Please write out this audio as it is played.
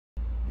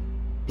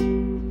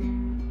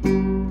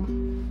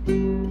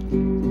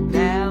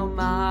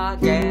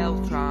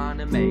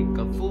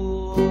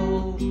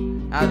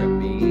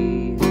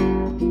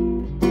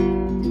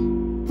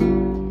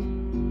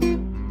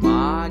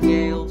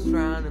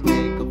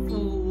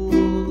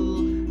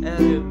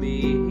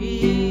enemy.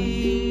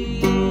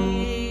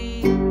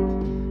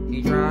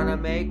 He tryna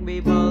make me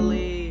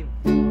believe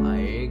I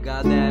ain't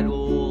got that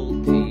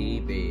old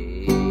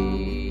TV.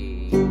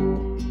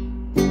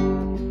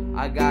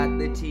 I got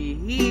the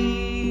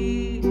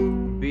TV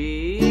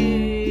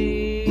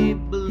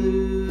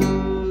blues.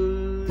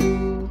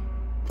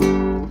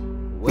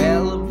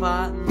 Well, I'm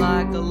fighting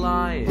like a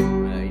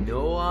lion, I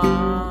know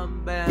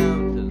I'm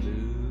bound to lose.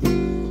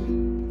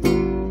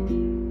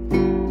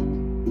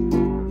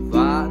 I'm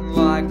fighting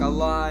like a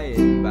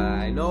lion, but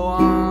I know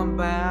I'm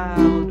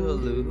bound to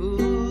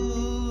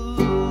lose.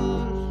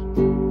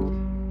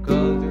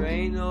 'Cause there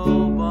ain't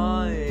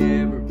nobody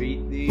ever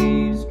beat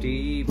these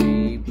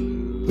TV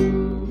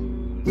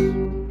blues.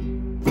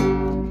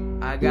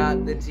 I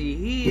got the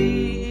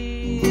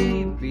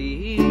TV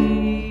blues.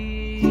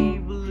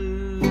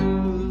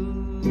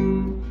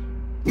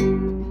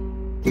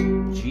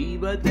 Gee,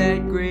 but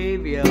that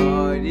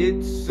graveyard,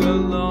 it's a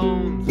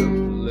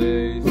lonesome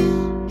place.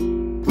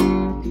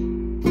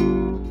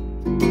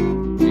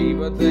 Gee,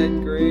 but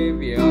that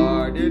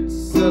graveyard,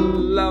 it's a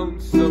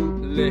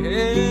lonesome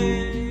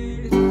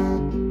place.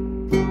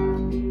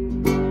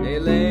 They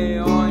lay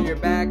on your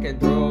back and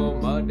throw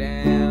mud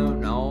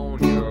down on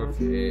your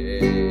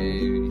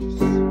face.